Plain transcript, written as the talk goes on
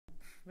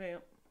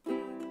Vamp.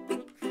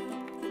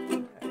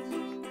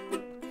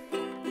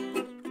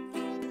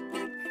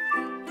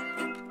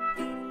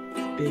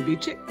 Baby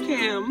chick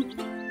cam.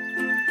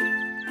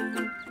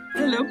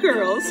 Hello,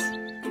 girls.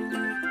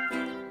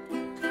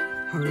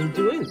 How are you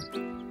doing?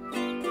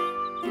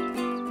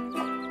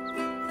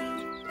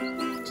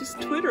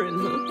 Just twittering,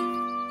 huh?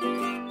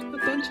 A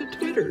bunch of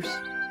twitters.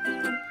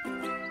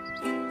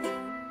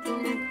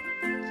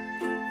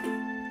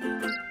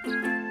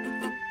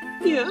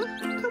 Yeah,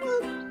 come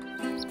on.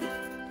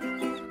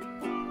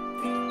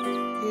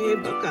 Hey,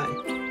 Buckeye.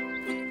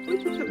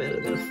 What'd you come out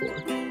of there for?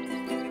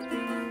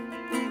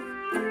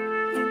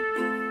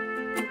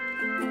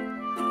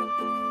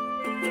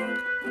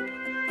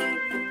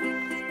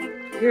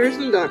 Here's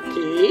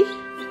Lucky.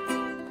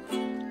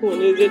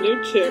 One of the new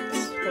chicks.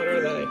 What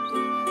are they?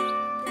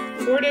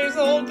 4 days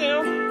old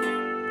now?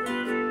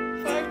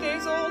 5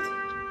 days old?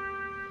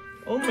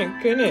 Oh my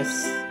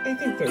goodness. I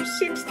think they're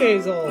 6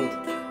 days old.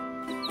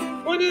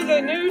 One of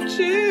the new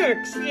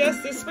chicks.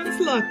 Yes, this one's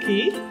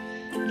Lucky.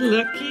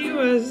 Lucky who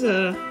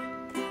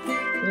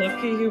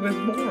was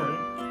born.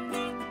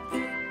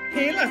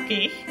 Hey,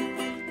 Lucky.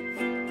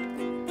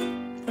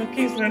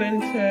 Lucky's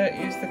learning to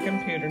use the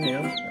computer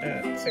now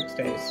at 6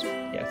 days.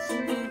 Yes.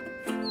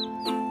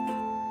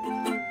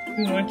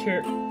 You want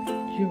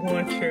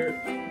your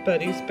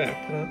buddies back,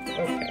 huh?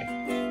 Okay.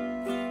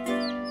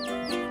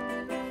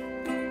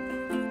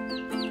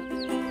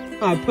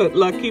 I put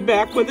Lucky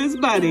back with his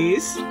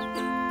buddies.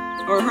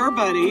 Or her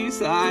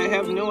buddies, I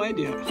have no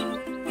idea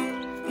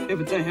if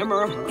it's a him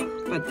or a her,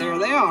 but there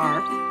they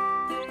are.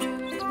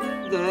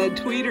 The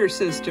Tweeter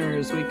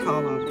sisters, we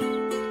call them.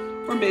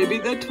 Or maybe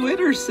the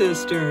Twitter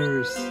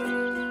sisters.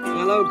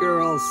 Hello,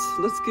 girls.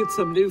 Let's get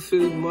some new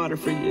food and water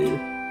for you.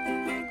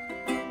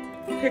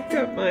 Picked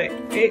up my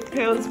 8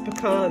 pounds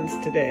pecans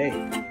today.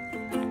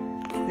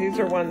 These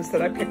are ones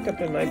that I picked up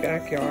in my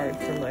backyard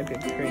from my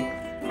big tree.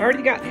 I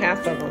already got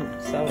half of them,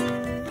 so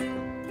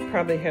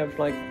probably have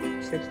like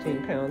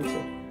 16 pounds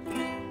of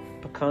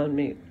pecan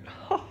meat.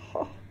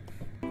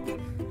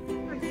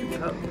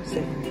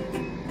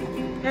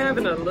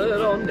 Having a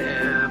little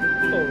nap.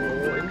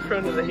 Oh, in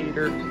front of the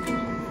heater.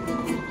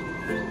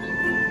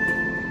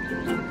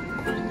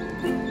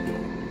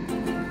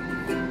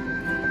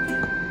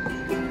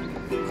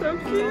 So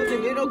cute. All the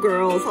little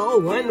girls, all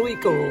 1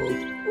 week old.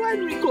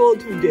 1 week old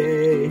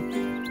today.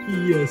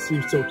 Yes,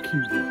 you're so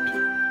cute.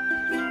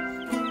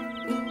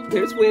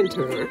 There's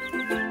Winter.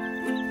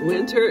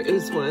 Winter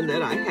is one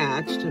that I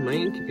hatched in my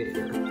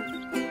incubator.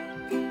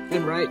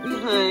 And right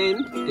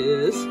behind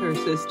is her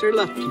sister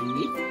Lucky,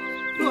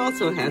 who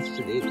also hatched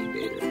in the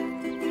incubator.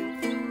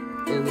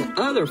 And the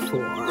other 4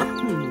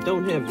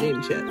 don't have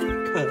names yet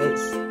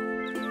because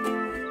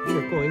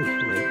we're going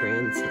for my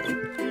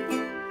grandson.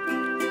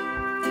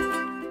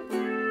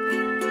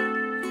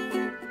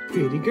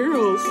 Pretty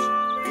girls.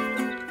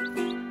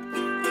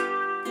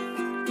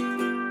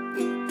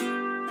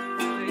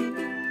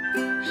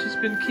 She's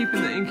been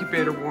keeping the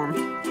incubator warm.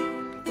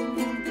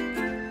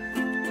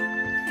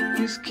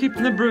 He's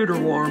keeping the brooder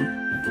warm.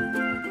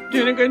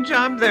 Doing a good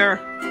job there.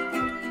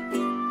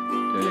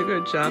 Doing a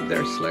good job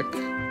there, Slick.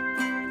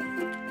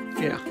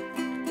 Yeah.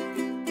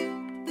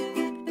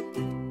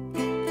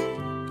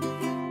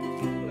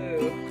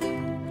 Blue,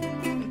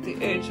 at the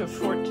age of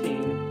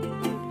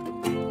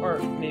 14, or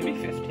maybe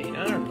 15,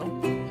 I don't know.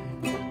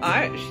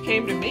 She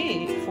came to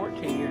me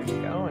 14 years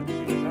ago, and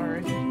she was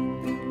already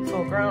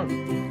full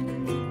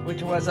grown,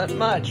 which wasn't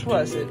much,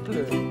 was it,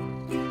 Blue?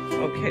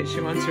 Okay,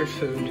 she wants her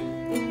food.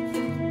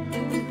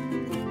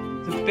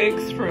 The big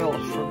thrill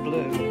for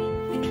Blue,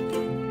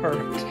 her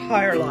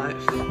entire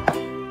life,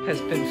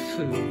 has been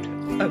food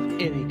of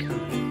any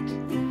kind.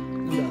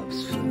 Loves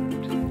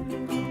food.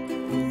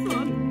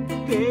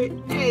 Okay,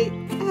 hey,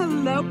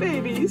 hello,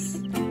 babies.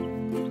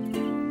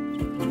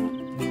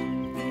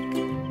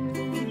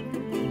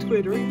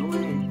 Twittering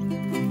away.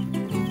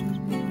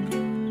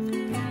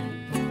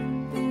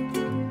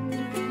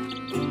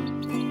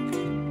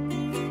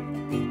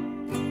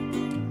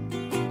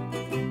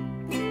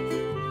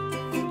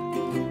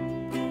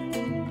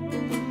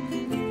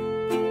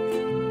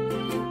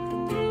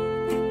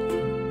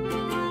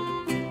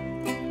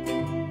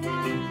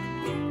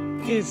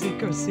 Izzy,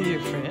 go see your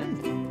friend.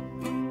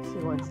 She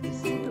wants to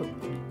see you.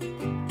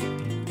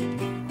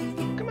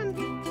 Come on.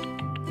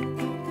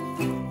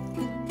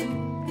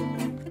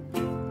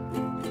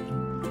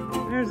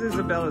 There's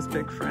Isabella's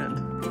big friend.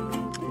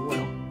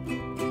 Well,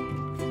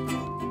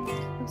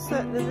 I'm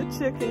sitting in the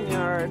chicken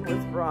yard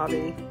with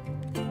Robbie.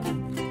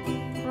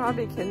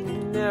 Robbie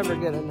can never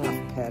get enough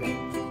petting.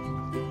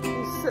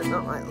 He's sitting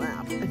on my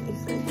lap and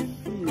he's a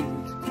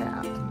huge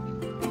cat.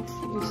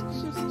 He's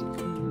just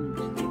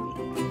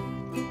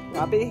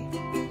Robbie?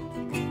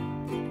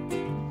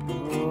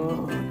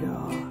 Oh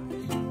gosh.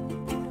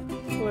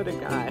 What a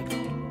guy.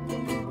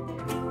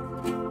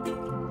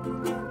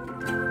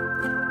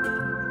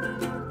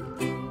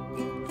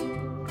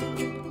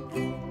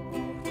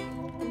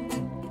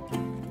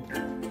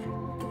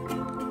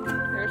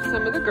 There's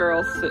some of the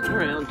girls sitting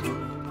around.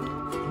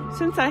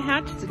 Since I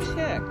hatched the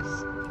chicks,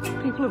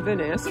 People have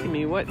been asking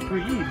me what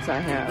breeds I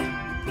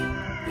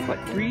have.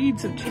 What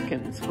breeds of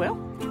chickens? Well,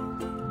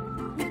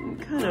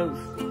 kind of,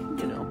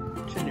 you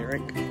know,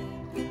 generic.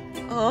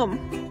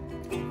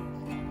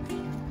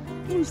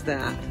 Who's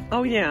that?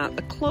 Oh yeah,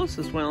 the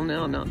closest, well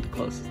no, not the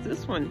closest.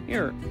 This one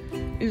here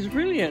is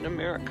really an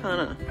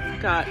Americana.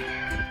 Got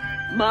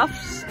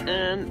muffs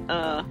and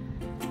a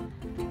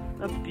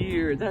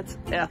beard. That's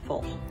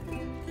Ethel.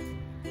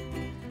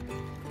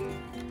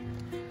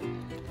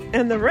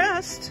 And the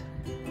rest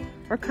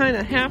are kind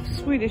of half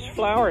Swedish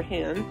flower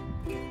hen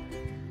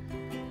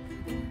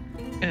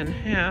and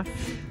half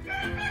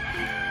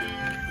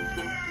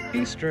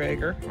Easter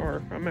egger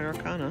or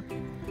Americana.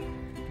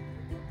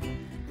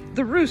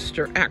 The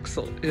rooster,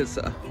 Axel, is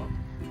a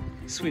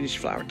Swedish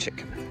flower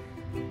chicken.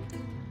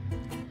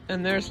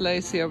 And there's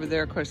Lacey over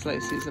there. Of course,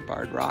 Lacey's a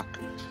barred rock.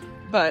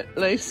 But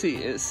Lacey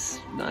is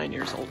 9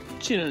 years old.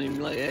 She doesn't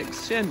even lay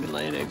eggs. She hasn't been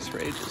laying eggs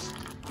for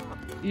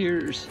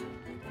years.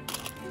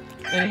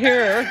 And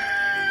here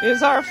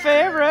is our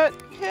favorite,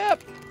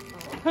 Pip.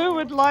 Who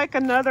would like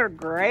another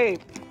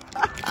grape?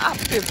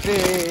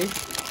 Pippy.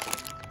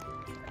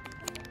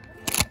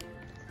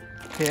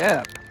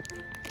 Pip.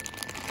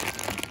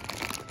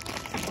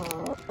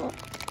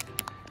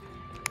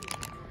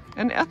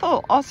 And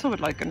Ethel also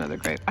would like another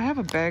grape. I have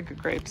a bag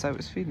of grapes. I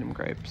was feeding them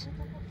grapes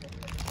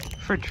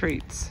for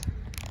treats.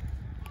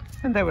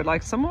 And they would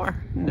like some more.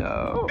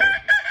 No.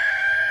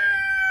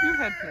 You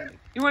had plenty.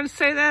 You want to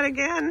say that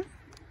again?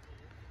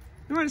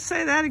 You want to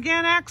say that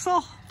again,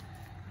 Axel?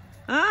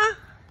 Huh?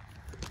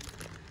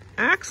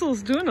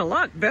 Axel's doing a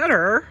lot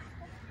better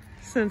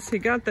since he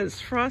got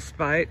this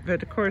frostbite,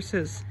 but of course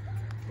his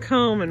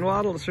comb and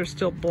wattles are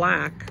still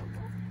black.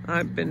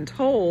 I've been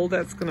told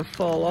that's going to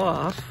fall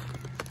off.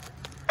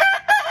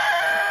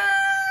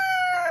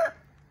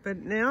 But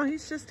now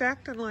he's just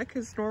acting like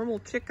his normal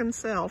chicken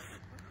self.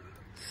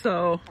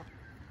 So,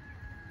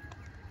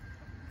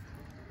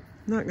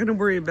 not going to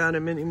worry about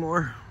him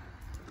anymore.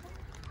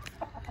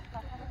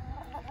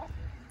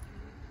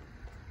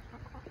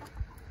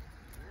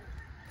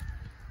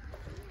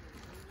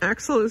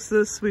 Axel is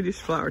the Swedish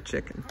flower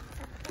chicken.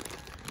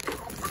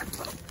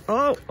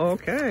 Oh,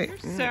 okay.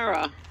 Here's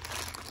Sarah.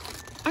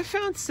 I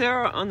found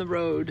Sarah on the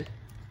road.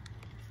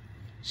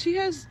 She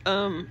has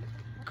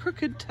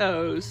crooked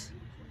toes.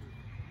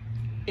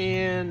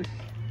 And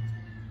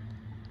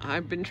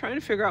I've been trying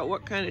to figure out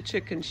what kind of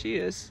chicken she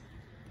is.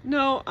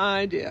 No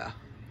idea.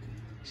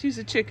 She's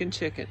a chicken.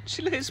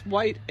 She lays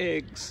white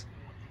eggs.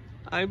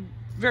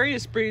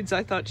 Various breeds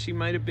I thought she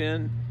might have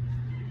been,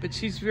 but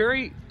she's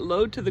very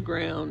low to the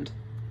ground.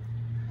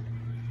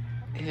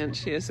 And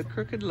she has a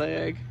crooked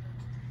leg.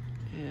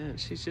 And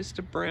she's just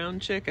a brown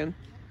chicken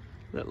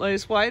that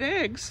lays white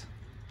eggs.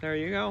 There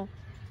you go.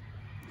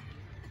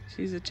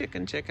 She's a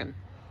chicken.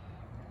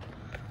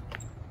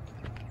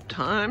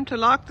 Time to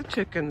lock the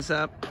chickens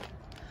up.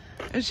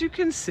 As you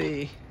can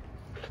see,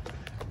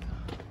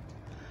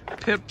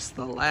 Pip's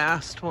the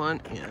last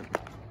one in.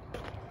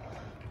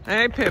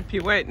 Hey Pip,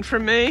 you waiting for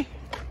me?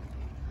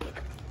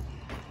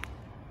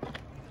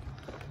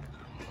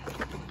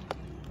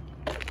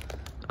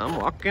 I'm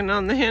walking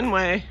on the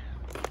henway.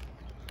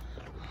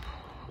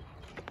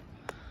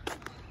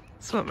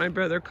 That's what my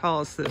brother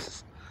calls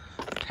this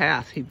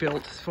path he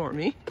built for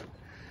me.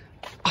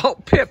 Oh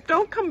Pip,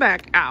 don't come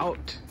back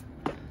out.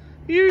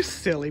 You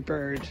silly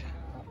bird.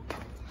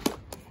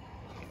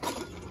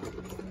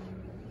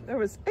 There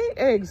was 8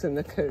 eggs in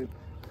the coop.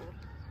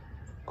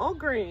 All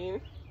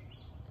green.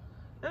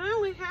 And I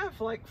only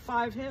have like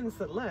 5 hens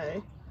that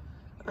lay.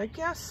 I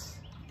guess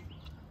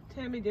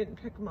Tammy didn't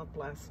pick them up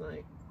last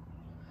night.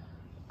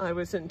 I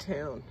was in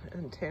town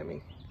and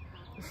Tammy,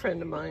 a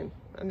friend of mine,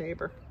 a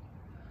neighbor,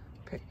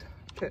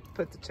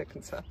 put the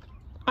chickens up.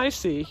 I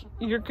see.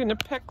 You're gonna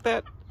peck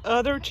that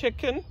other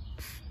chicken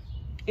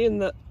in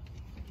the...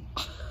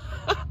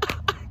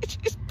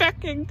 She's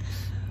pecking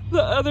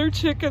the other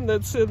chicken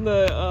that's in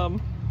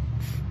the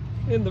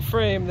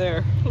frame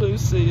there.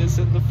 Lucy is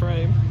in the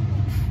frame.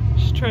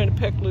 She's trying to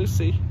peck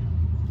Lucy.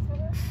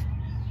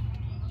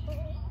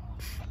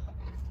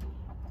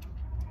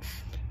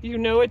 You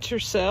know it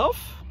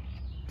yourself?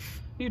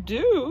 You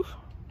do?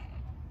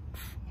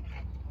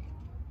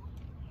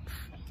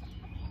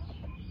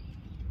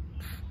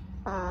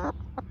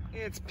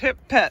 It's Pip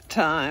pet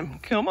time.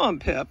 Come on,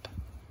 Pip.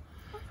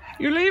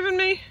 You're leaving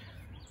me?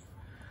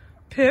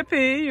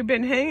 Pippy, you've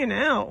been hanging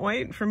out,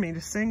 waiting for me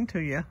to sing to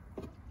you.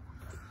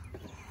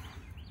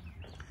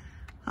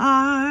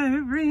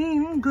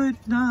 Irene, good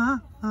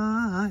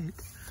night.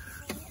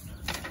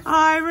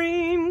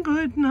 Irene,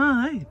 good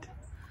night.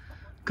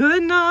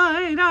 Good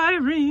night,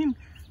 Irene.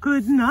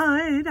 Good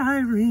night,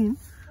 Irene.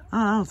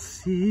 I'll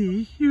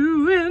see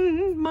you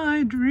in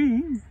my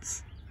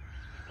dreams.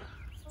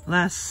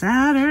 Last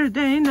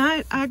Saturday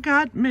night I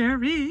got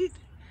married.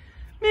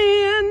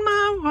 Me and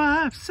my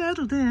wife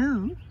settled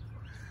down.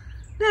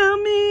 Now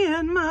me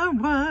and my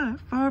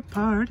wife are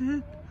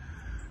parted.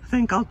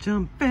 Think I'll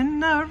jump in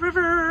the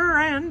river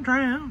and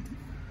drown.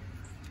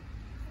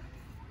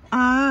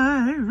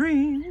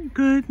 Irene,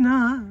 good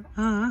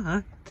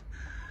night.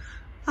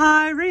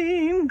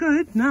 Irene,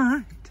 good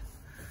night.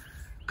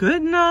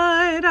 Good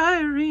night,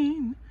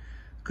 Irene.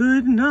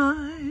 Good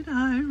night,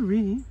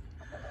 Irene.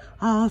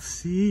 I'll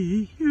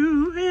see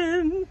you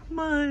in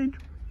my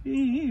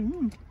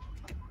dream.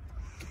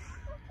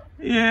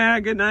 Yeah,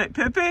 good night,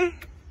 Pippi.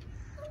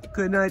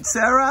 Good night,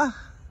 Sarah.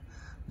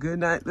 Good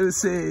night,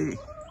 Lucy.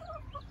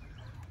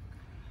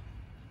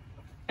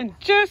 And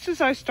just as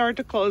I start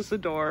to close the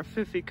door,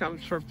 Fifi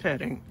comes for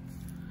petting.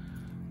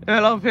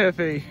 Hello,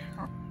 Fifi.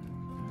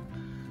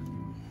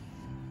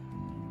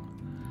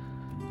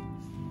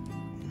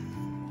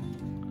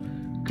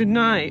 Good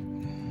night.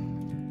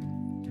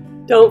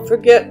 Don't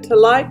forget to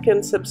like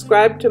and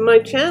subscribe to my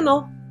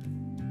channel.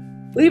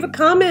 Leave a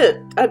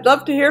comment. I'd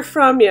love to hear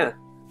from you.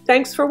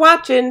 Thanks for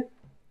watching.